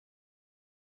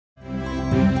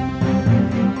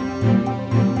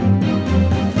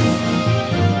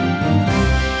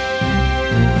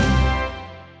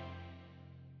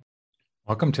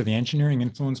Welcome to the Engineering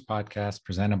Influence podcast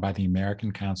presented by the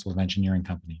American Council of Engineering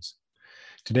Companies.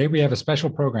 Today we have a special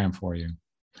program for you.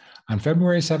 On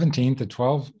February 17th at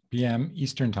 12 p.m.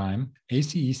 Eastern Time,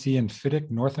 ACEC and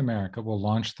FIDIC North America will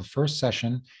launch the first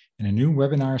session in a new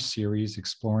webinar series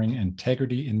exploring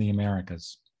integrity in the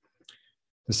Americas.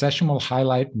 The session will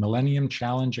highlight Millennium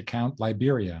Challenge Account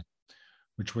Liberia,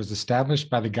 which was established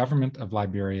by the government of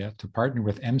Liberia to partner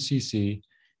with MCC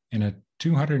in a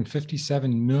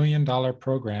 $257 million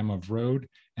program of road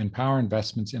and power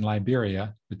investments in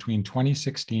Liberia between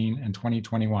 2016 and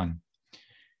 2021.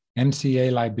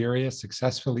 MCA Liberia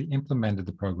successfully implemented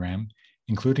the program,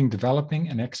 including developing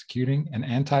and executing an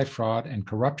anti-fraud and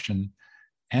corruption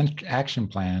and action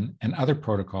plan and other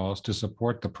protocols to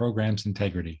support the program's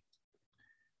integrity.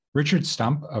 Richard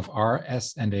Stump of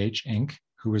RS&H Inc.,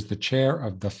 who is the chair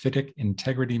of the FIDIC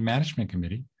Integrity Management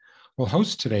Committee, will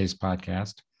host today's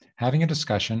podcast, having a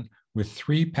discussion with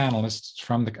three panelists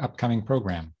from the upcoming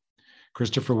program.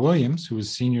 Christopher Williams, who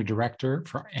is Senior Director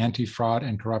for Anti-Fraud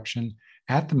and Corruption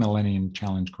at the Millennium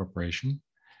Challenge Corporation,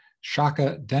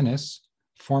 Shaka Dennis,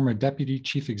 former Deputy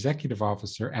Chief Executive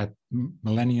Officer at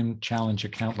Millennium Challenge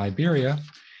Account Liberia,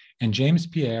 and James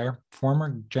Pierre,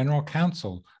 former General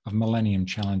Counsel of Millennium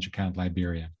Challenge Account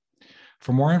Liberia.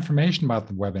 For more information about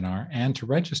the webinar and to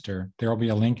register, there will be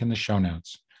a link in the show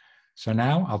notes. So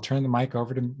now I'll turn the mic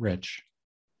over to Rich.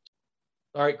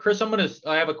 All right, Chris,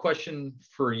 I have a question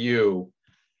for you.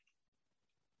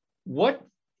 What,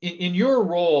 in your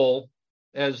role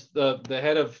as the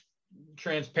head of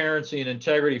transparency and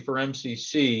integrity for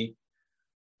MCC,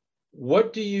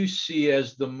 what do you see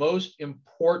as the most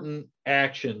important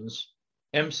actions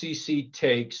MCC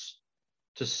takes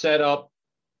to set up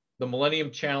the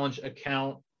Millennium Challenge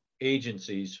account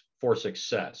agencies for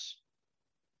success?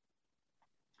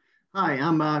 Hi,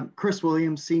 I'm Chris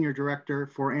Williams, Senior Director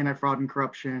for Anti-Fraud and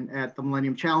Corruption at the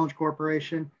Millennium Challenge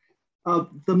Corporation.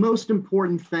 The most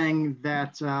important thing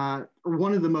that, or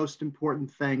one of the most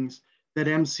important things that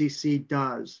MCC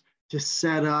does to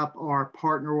set up our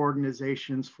partner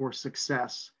organizations for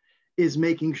success is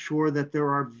making sure that there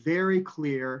are very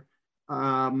clear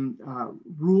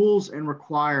rules and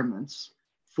requirements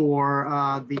for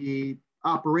the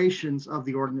operations of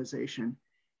the organization,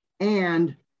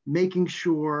 and making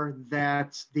sure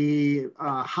that the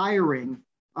hiring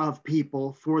of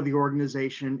people for the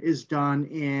organization is done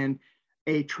in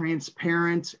a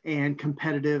transparent and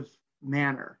competitive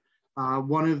manner.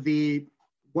 One of the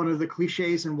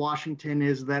cliches in Washington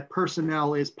is that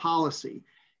personnel is policy.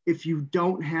 If you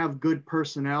don't have good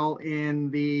personnel in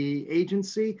the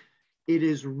agency, it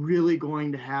is really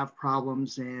going to have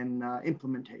problems in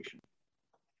implementation.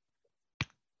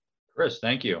 Chris,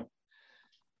 thank you.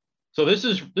 So this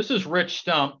is Rich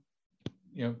Stump,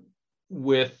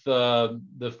 with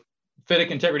the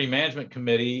FIDIC Integrity Management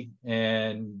Committee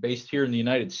and based here in the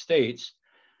United States.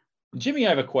 Jimmy, I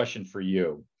have a question for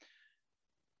you.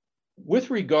 With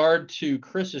regard to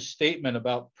Chris's statement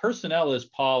about personnel as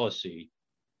policy,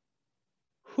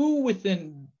 who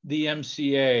within the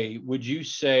MCA would you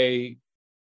say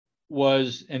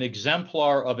was an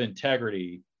exemplar of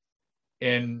integrity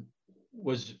and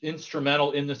was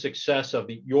instrumental in the success of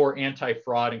your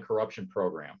anti-fraud and corruption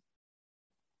program?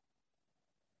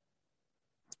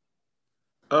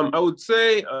 I would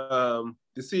say the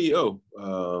CEO,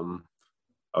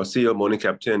 our CEO, Monique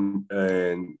Captain,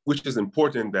 and which is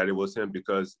important that it was him,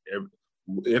 because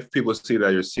if people see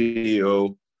that your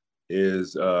CEO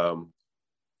is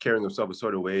carrying himself a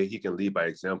sort of way, he can lead by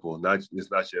example. It's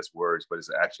not just words, but his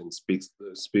action speaks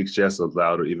just as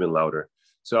loud or even louder.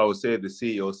 So I would say the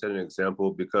CEO set an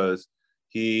example, because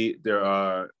there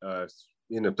are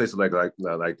places like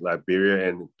Liberia,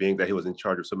 and being that he was in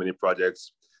charge of so many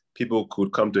projects, people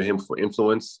could come to him for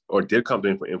influence, or did come to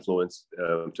him for influence,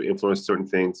 to influence certain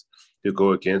things, to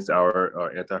go against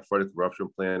our anti-fraud and corruption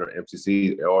plan, or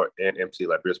MCC, and MC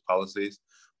Liberia's policies,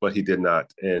 but he did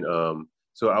not. And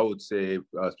so I would say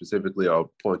specifically,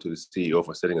 I'll point to the CEO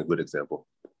for setting a good example.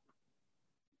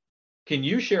 Can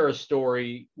you share a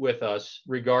story with us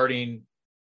regarding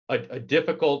a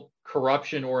difficult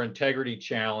corruption or integrity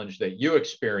challenge that you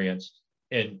experienced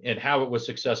and how it was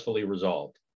successfully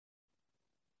resolved?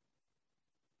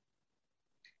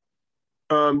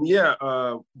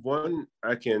 One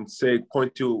I can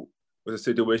point to was a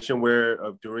situation where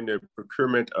during the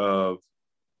procurement of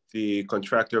the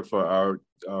contractor for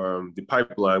the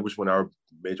pipeline, which one of our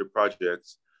major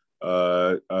projects,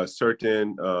 a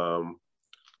certain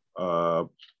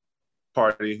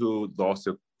party who lost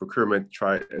the procurement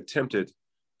attempted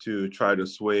to try to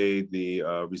sway the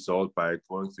result by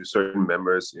going through certain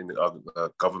members in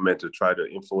the government to try to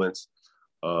influence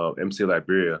MC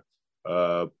Liberia.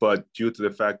 But due to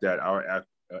the fact that our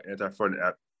anti-fraud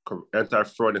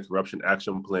and corruption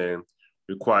action plan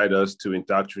required us to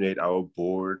indoctrinate our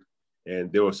board,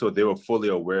 and they were fully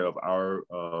aware of our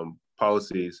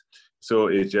policies. So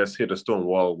it just hit a stone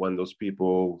wall when those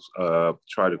people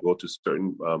try to go to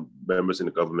certain members in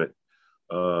the government.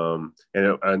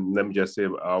 And let me just say,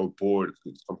 our board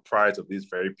is comprised of these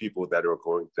very people that are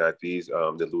going, that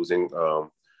the losing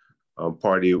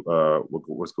party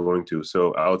was going to.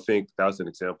 So I would think that was an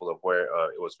example of where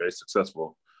it was very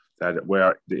successful, that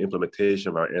where the implementation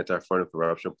of our anti-fraud and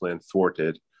corruption plan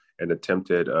thwarted and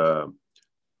attempted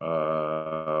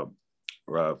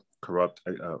corrupt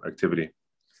activity.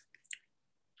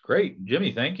 Great,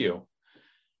 Jimmy, thank you.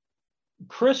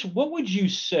 Chris, what would you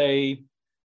say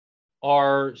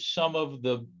are some of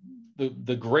the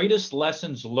greatest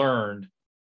lessons learned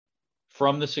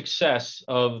from the success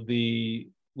of the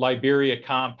Liberia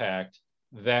Compact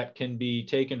that can be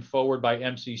taken forward by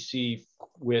MCC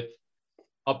with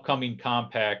upcoming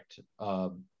Compact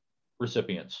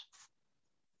recipients?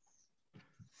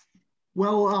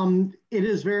 Well, it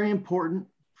is very important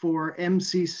for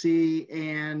MCC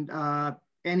and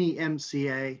any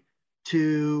MCA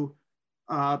to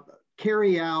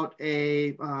carry out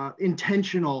a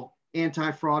intentional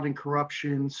anti-fraud and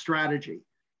corruption strategy.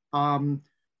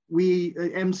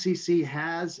 MCC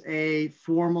has a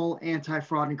formal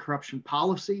anti-fraud and corruption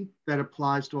policy that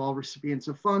applies to all recipients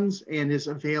of funds and is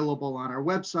available on our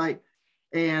website.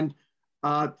 And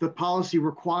the policy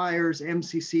requires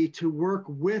MCC to work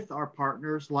with our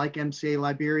partners like MCA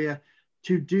Liberia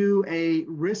to do a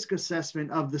risk assessment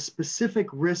of the specific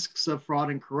risks of fraud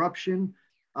and corruption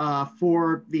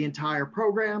for the entire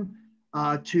program,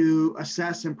 to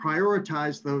assess and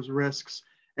prioritize those risks,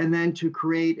 and then to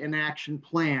create an action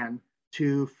plan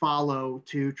to follow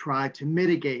to try to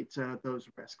mitigate those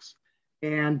risks.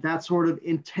 And that sort of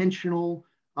intentional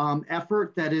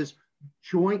effort that is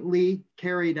jointly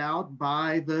carried out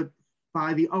by the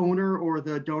owner or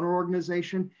the donor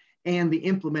organization and the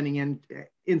implementing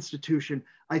institution,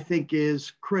 I think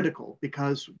is critical,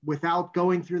 because without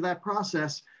going through that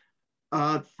process,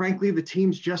 frankly, the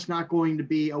team's just not going to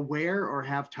be aware or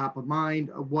have top of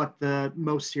mind of what the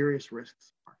most serious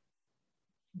risks are.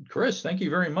 Chris, thank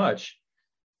you very much.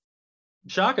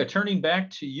 Shaka, turning back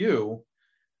to you,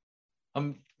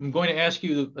 I'm going to ask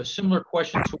you a similar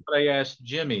question to what I asked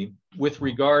Jimmy with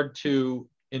regard to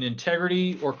an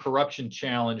integrity or corruption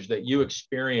challenge that you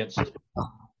experienced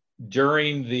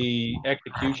during the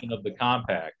execution of the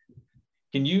compact.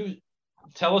 Can you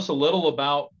tell us a little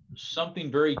about something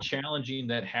very challenging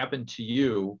that happened to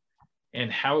you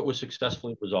and how it was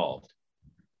successfully resolved?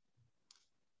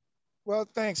 Well,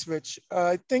 thanks, Rich.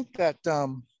 I think that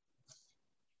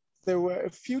there were a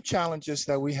few challenges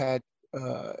that we had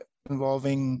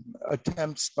involving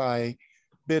attempts by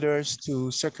bidders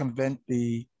to circumvent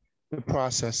the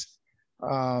process.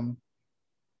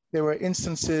 There were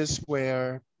instances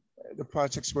where the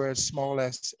projects were as small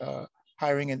as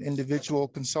hiring an individual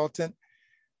consultant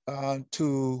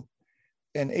to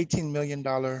an $18 million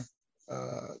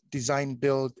design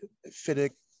build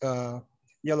FIDIC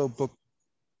Yellow Book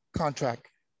contract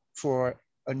for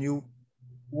a new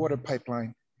water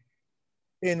pipeline.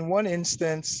 In one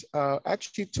instance,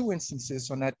 actually two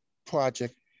instances on that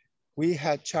project, we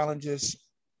had challenges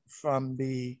from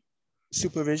the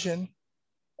supervision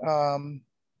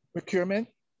procurement,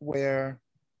 where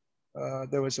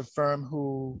there was a firm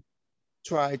who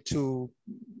tried to,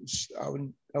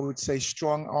 I would say,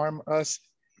 strong arm us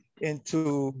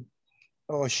into,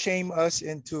 or shame us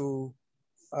into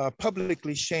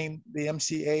publicly shame the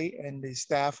MCA and the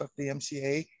staff of the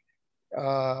MCA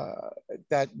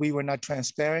that we were not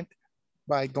transparent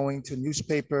by going to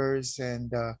newspapers.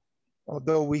 And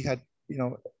although we had,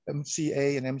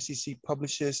 MCA and MCC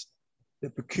publishes the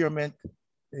procurement,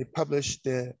 they publish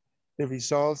the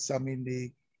results. I mean,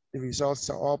 the results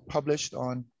are all published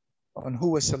on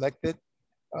who was selected.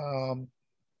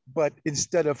 But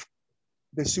instead of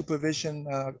the supervision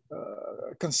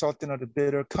consultant or the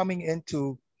bidder coming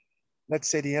into, let's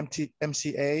say, the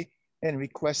MCA and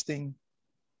requesting,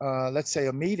 let's say,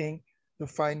 a meeting to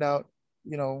find out,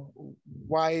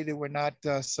 why they were not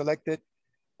selected,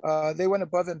 they went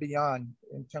above and beyond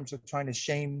in terms of trying to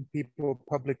shame people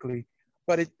publicly.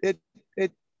 But the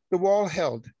wall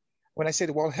held. When I say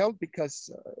the wall held, because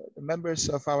the members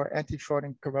of our anti-fraud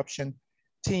and corruption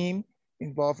team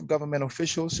involved government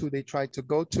officials who they tried to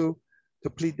go to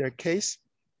plead their case,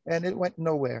 and it went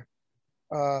nowhere.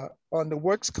 On the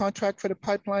works contract for the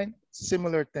pipeline,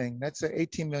 similar thing. That's an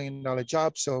 $18 million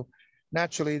job. So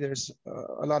naturally, there's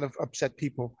a lot of upset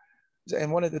people.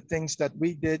 And one of the things that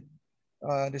we did,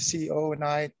 the CEO and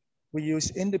I, we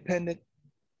used an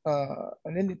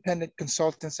independent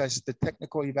consultants as the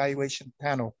technical evaluation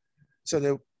panel. So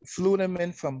they flew them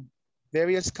in from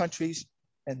various countries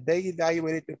and they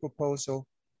evaluated the proposal.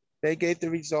 They gave the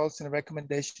results and the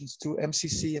recommendations to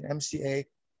MCC and MCA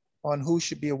on who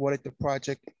should be awarded the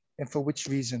project and for which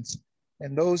reasons.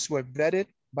 And those were vetted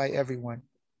by everyone.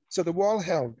 So the wall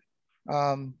held.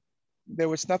 There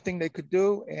was nothing they could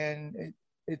do and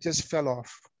it just fell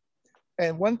off.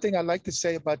 And one thing I'd like to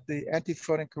say about the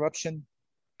anti-fraud and corruption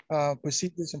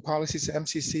procedures and policies of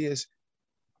MCC is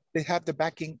they have the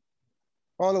backing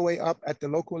all the way up at the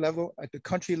local level, at the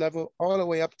country level, all the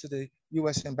way up to the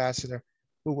US ambassador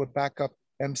who would back up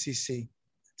MCC.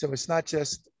 So it's not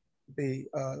just the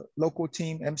local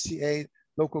team, MCA,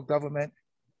 local government,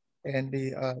 and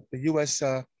the US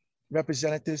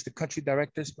representatives, the country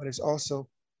directors, but it's also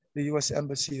the US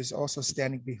Embassy is also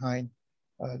standing behind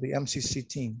the MCC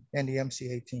team and the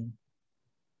MCA team.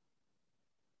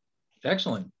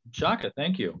 Excellent. Shaka,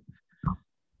 thank you.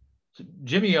 So,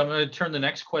 Jimmy, I'm going to turn the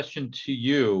next question to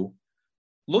you.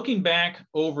 Looking back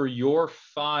over your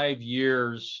 5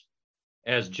 years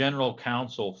as general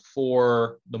counsel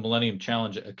for the Millennium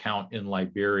Challenge account in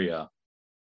Liberia,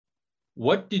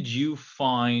 what did you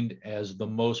find as the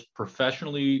most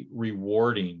professionally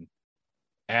rewarding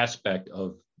aspect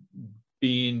of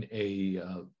being a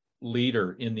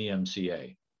leader in the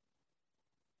MCA?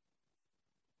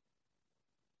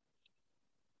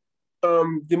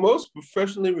 The most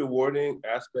professionally rewarding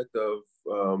aspect of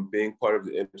being part of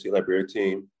the MCA Liberia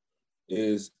team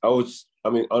is,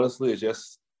 honestly, it's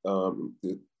just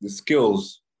the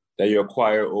skills that you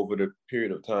acquire over the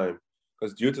period of time.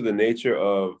 Because due to the nature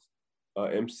of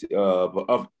an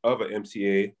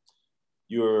MCA,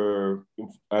 you're,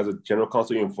 as a general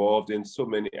counsel, you're involved in so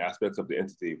many aspects of the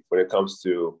entity when it comes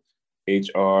to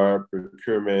HR,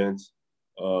 procurement,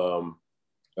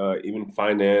 even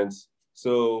finance.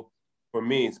 So for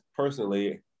me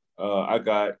personally, I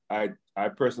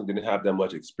personally didn't have that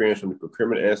much experience from the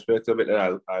procurement aspect of it,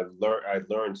 and I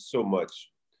learned so much.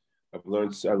 I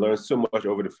learned so much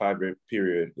over the 5-year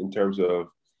period in terms of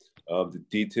the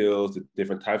details, the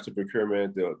different types of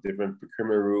procurement, the different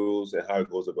procurement rules, and how it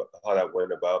goes about, how that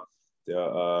went about, the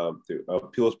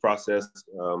appeals process,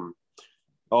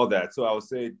 all that. So I would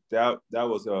say that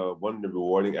was one of the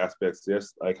rewarding aspects.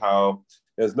 Just like how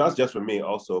it's not just for me,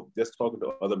 also just talking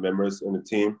to other members in the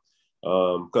team,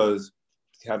 because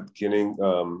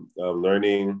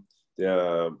learning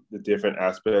the different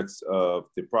aspects of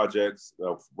the projects,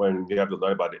 when you have to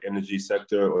learn about the energy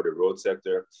sector or the road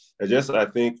sector. I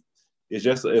think it's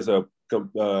you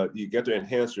get to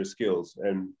enhance your skills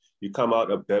and you come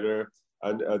out a better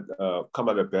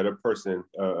person,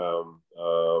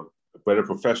 a better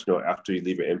professional after you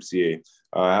leave an MCA.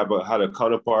 I had a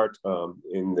counterpart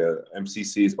in the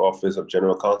MCC's Office of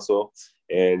General Counsel,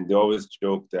 and they always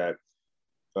joke that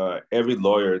every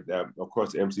lawyer that, of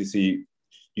course, MCC,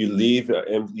 you leave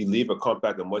a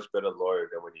compact a much better lawyer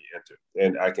than when you enter.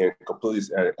 And I can completely,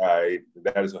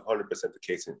 that is 100% the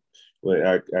case.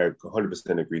 I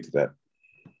 100% agree to that.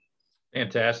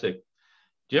 Fantastic.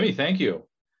 Jimmy, thank you.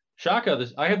 Shaka,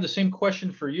 I have the same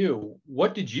question for you.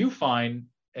 What did you find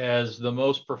as the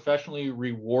most professionally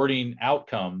rewarding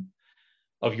outcome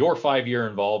of your 5-year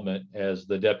involvement as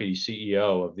the Deputy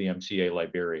CEO of the MCA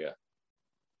Liberia?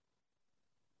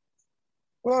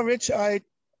 Well, Rich,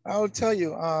 I'll tell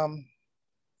you,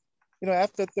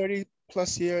 after 30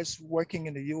 plus years working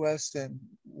in the US and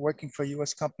working for a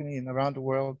US company and around the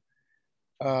world,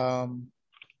 coming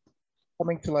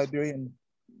to Liberia and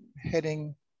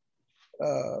heading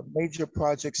major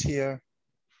projects here,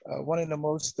 one of the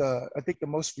most, I think the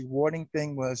most rewarding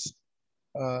thing was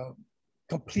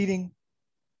completing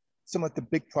some of the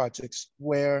big projects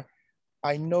where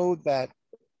I know that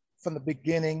from the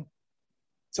beginning,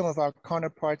 some of our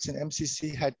counterparts in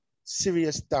MCC had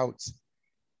serious doubts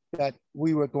that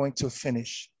we were going to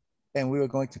finish and we were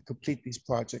going to complete these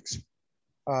projects.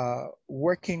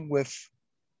 Working with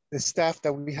the staff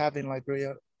that we have in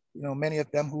Liberia, many of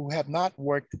them who have not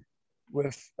worked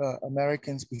with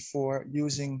Americans before,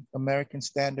 using American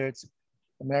standards,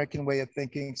 American way of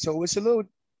thinking. So it was a little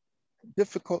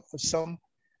difficult for some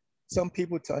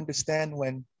people to understand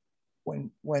when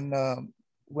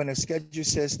a schedule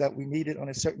says that we need it on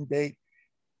a certain date,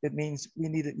 it means we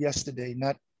need it yesterday,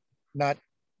 not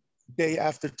day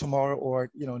after tomorrow or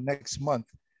next month.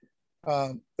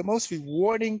 The most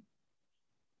rewarding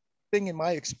thing in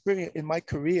my experience, in my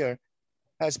career,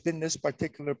 has been this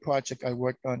particular project I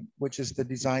worked on, which is the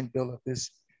design build of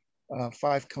this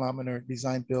 5-kilometer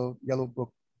design build Yellow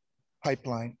Book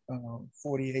pipeline,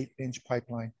 48-inch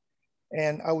pipeline.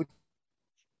 And I would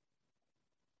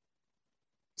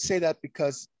say that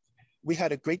because we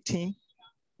had a great team.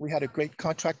 We had a great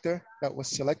contractor that was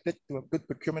selected through a good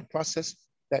procurement process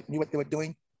that knew what they were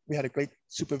doing. We had a great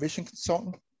supervision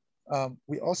consultant.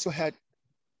 We also had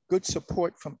good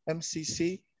support from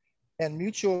MCC and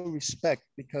mutual respect,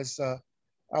 because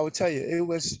I will tell you, it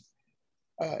was,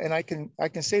 and I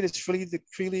can say this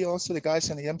freely also, the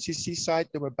guys on the MCC side,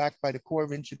 they were backed by the Corps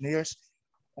of Engineers.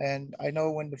 And I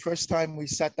know when the first time we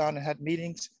sat down and had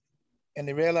meetings, and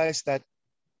they realized that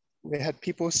we had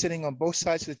people sitting on both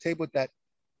sides of the table that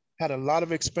had a lot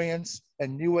of experience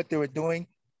and knew what they were doing,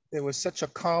 there was such a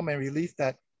calm and relief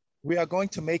that we are going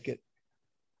to make it.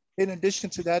 In addition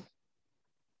to that,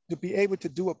 to be able to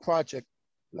do a project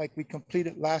like we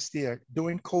completed last year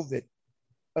during COVID,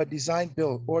 a design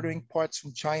build, ordering parts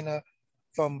from China,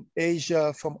 from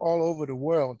Asia, from all over the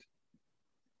world,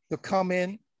 to come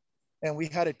in, and we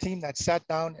had a team that sat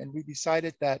down and we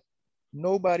decided that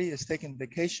nobody is taking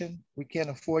vacation. We can't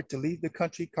afford to leave the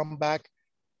country, come back.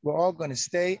 We're all gonna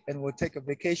stay and we'll take a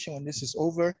vacation when this is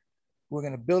over. We're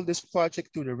gonna build this project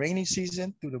through the rainy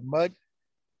season, through the mud,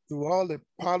 through all the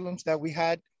problems that we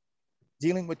had,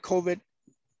 dealing with COVID,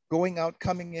 going out,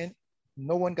 coming in.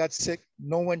 No one got sick,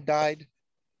 no one died.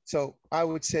 So I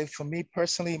would say for me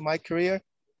personally, in my career,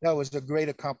 that was a great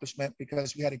accomplishment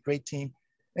because we had a great team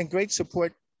and great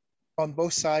support on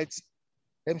both sides.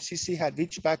 MCC had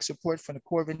reached back support from the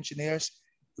Corps of Engineers.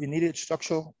 We needed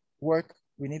structural work.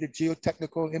 We needed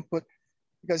geotechnical input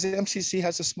because MCC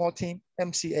has a small team.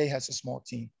 MCA has a small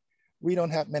team. We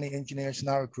don't have many engineers in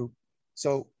our group.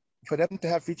 So for them to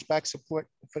have reached back support,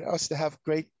 for us to have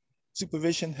great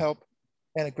supervision help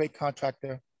and a great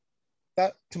contractor,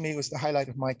 that to me was the highlight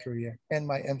of my career and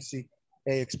my MCA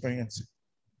experience.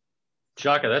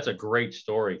 Shaka, that's a great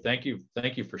story. Thank you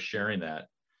for sharing that.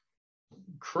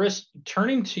 Chris,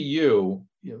 turning to you,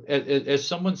 as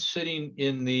someone sitting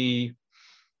in the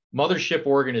mothership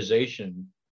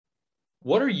organization,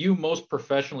 what are you most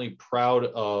professionally proud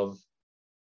of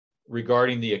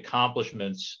regarding the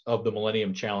accomplishments of the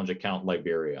Millennium Challenge account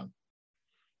Liberia?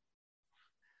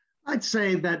 I'd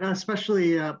say that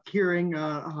especially hearing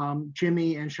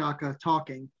Jimmy and Shaka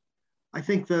talking, I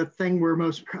think the thing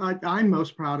I'm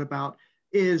most proud about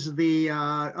is the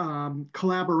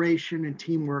collaboration and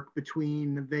teamwork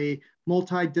between the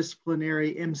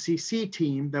multidisciplinary MCC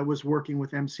team that was working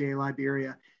with MCA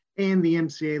Liberia and the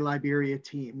MCA Liberia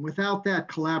team. Without that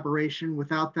collaboration,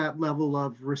 without that level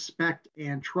of respect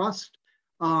and trust,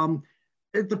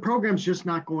 the program's just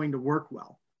not going to work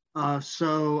well.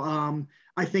 So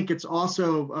I think it's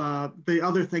also the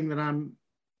other thing that I'm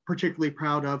particularly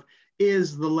proud of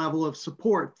is the level of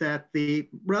support that the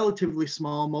relatively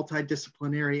small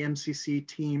multidisciplinary MCC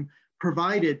team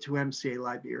provided to MCA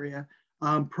Liberia.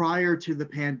 Prior to the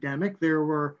pandemic, there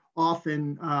were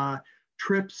often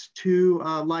trips to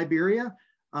Liberia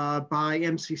by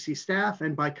MCC staff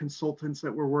and by consultants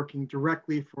that were working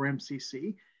directly for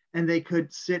MCC. And they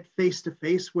could sit face to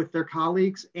face with their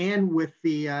colleagues and with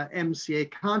the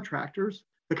MCA contractors,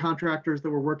 the contractors that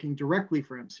were working directly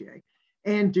for MCA,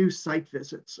 and do site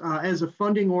visits. As a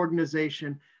funding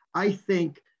organization, I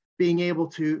think being able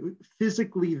to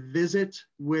physically visit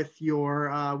with your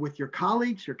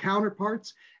colleagues, your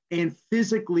counterparts, and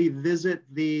physically visit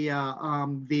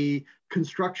the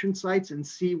construction sites and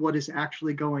see what is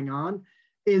actually going on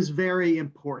is very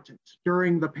important.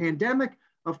 During the pandemic,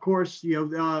 of course,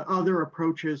 other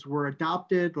approaches were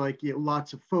adopted, like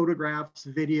lots of photographs,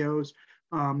 videos.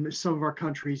 Some of our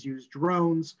countries use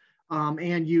drones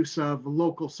and use of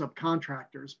local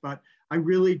subcontractors, but I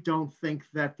really don't think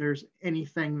that there's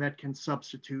anything that can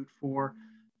substitute for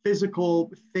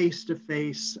physical,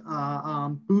 face-to-face,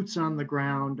 boots on the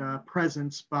ground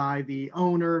presence by the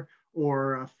owner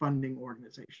or a funding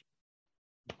organization.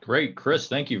 Great, Chris.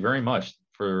 Thank you very much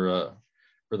for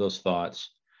those thoughts.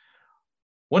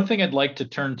 One thing I'd like to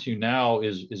turn to now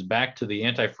is back to the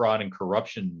anti-fraud and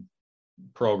corruption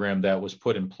program that was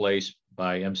put in place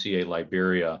by MCA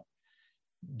Liberia.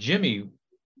 Jimmy,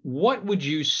 what would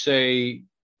you say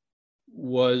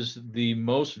was the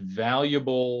most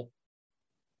valuable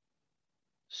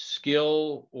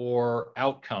skill or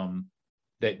outcome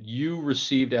that you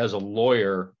received as a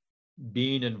lawyer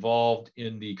being involved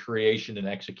in the creation and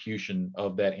execution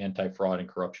of that anti-fraud and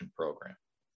corruption program?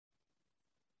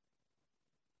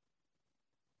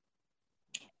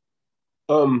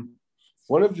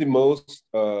 One of the most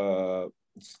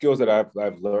skills that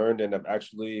I've learned, and I've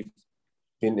actually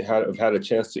had a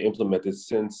chance to implement it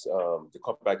since the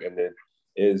cutback ended,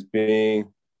 is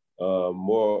being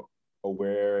more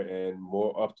aware and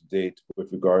more up to date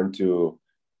with regard to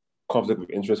conflict of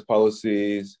interest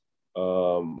policies,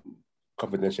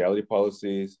 confidentiality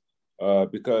policies,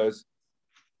 because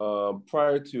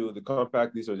prior to the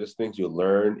compact, these are just things you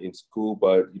learn in school,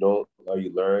 but you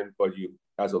learn, but you,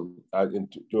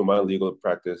 during my legal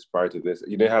practice prior to this,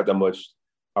 you didn't have that much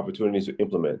opportunities to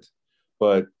implement.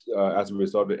 But as a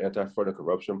result of the anti-fraud and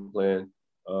corruption plan,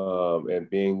 and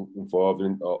being involved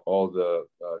in all the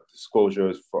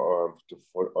disclosures for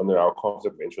under our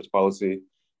conflict of interest policy,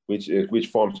 which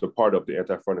forms a part of the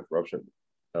anti-fraud and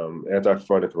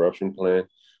corruption plan,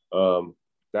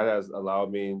 that has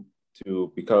allowed me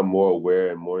to become more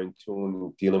aware and more in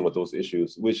tune dealing with those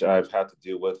issues, which I've had to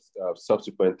deal with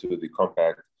subsequent to the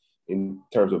compact in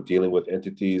terms of dealing with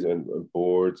entities and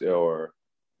boards. Or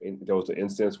there was an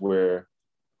instance where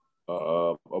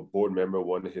a board member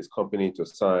wanted his company to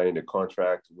sign a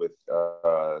contract with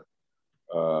the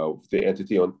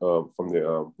entity from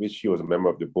the which he was a member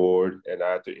of the board, and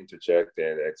I had to interject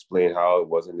and explain how it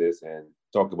wasn't this, and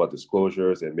talk about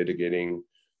disclosures and mitigating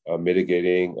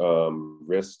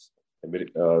risks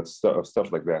and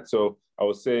stuff like that. So I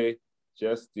would say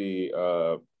just the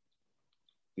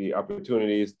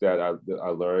opportunities that I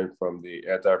learned from the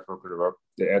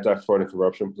anti-fraud and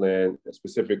corruption plan,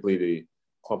 specifically the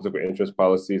conflict of interest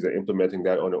policies, and implementing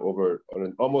that on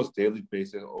an almost daily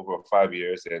basis over 5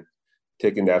 years, and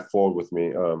taking that forward with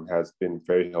me has been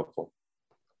very helpful.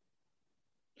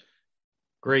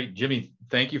 Great, Jimmy.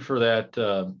 Thank you for that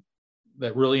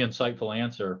really insightful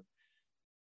answer.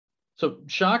 So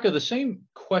Shaka, the same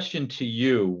question to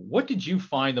you. What did you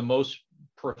find the most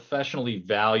professionally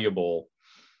valuable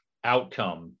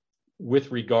outcome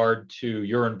with regard to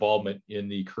your involvement in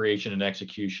the creation and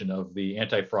execution of the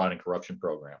anti-fraud and corruption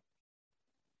program?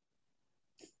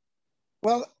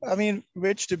 Well, I mean,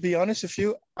 Rich, to be honest with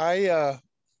you, I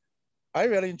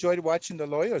really enjoyed watching the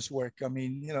lawyers work. I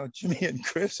mean, Jimmy and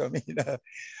Chris, I mean,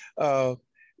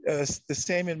 the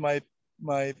same in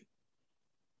my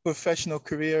professional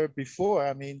career before.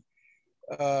 I mean,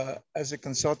 as a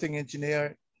consulting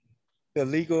engineer, the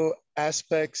legal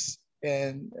aspects,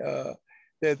 and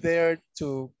they're there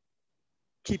to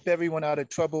keep everyone out of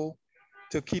trouble,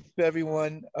 to keep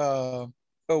everyone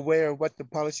aware of what the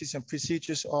policies and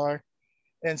procedures are.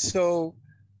 And so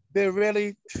they're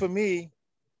really, for me,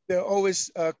 they're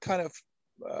always kind of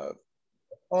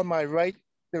on my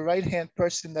the right-hand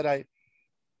person that I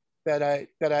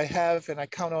have, and I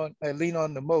lean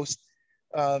on the most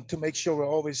to make sure we're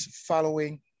always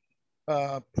following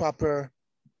have proper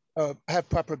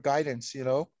guidance,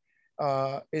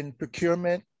 in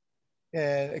procurement,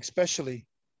 and especially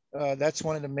that's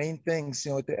one of the main things.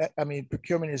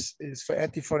 Procurement is for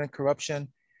anti-fraud and corruption.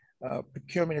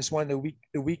 Procurement is one of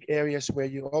the weak areas where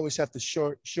you always have to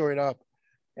shore it up,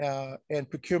 and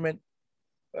procurement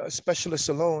specialists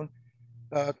alone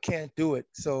can't do it.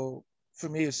 So for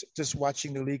me, it's just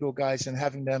watching the legal guys and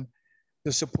having them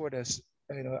to support us.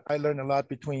 I learned a lot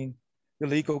between the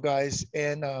legal guys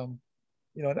and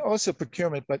and also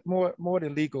procurement, but more the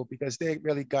legal, because they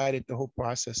really guided the whole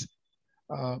process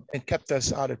and kept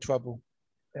us out of trouble.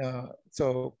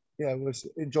 So yeah, it was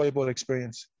an enjoyable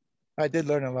experience. I did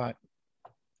learn a lot.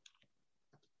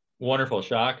 Wonderful,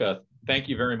 Shaka. Thank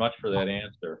you very much for that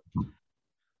answer.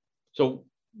 So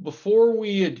before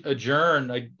we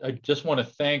adjourn, I just want to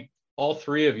thank all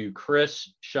three of you,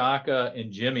 Chris, Shaka,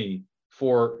 and Jimmy,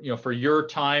 for your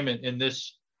time in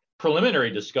this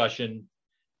preliminary discussion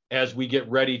as we get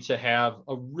ready to have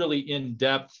a really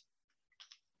in-depth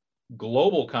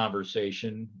global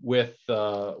conversation with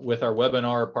our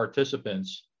webinar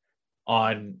participants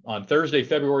on Thursday,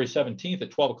 February 17th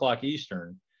at 12 o'clock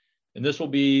Eastern. And this will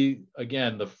be,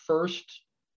 again, the first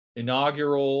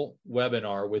inaugural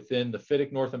webinar within the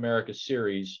FIDIC North America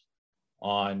series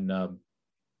on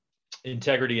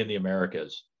integrity in the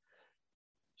Americas.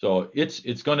 So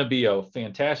it's going to be a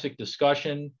fantastic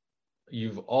discussion.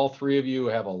 All three of you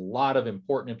have a lot of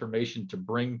important information to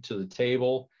bring to the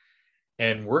table.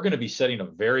 And we're going to be setting a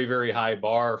very, very high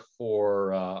bar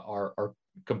for our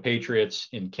compatriots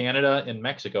in Canada and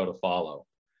Mexico to follow.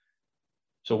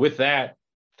 So with that,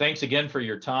 thanks again for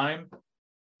your time.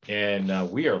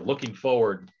 And we are looking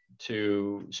forward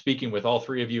to speaking with all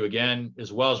three of you again,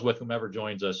 as well as with whomever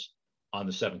joins us on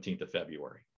the 17th of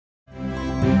February.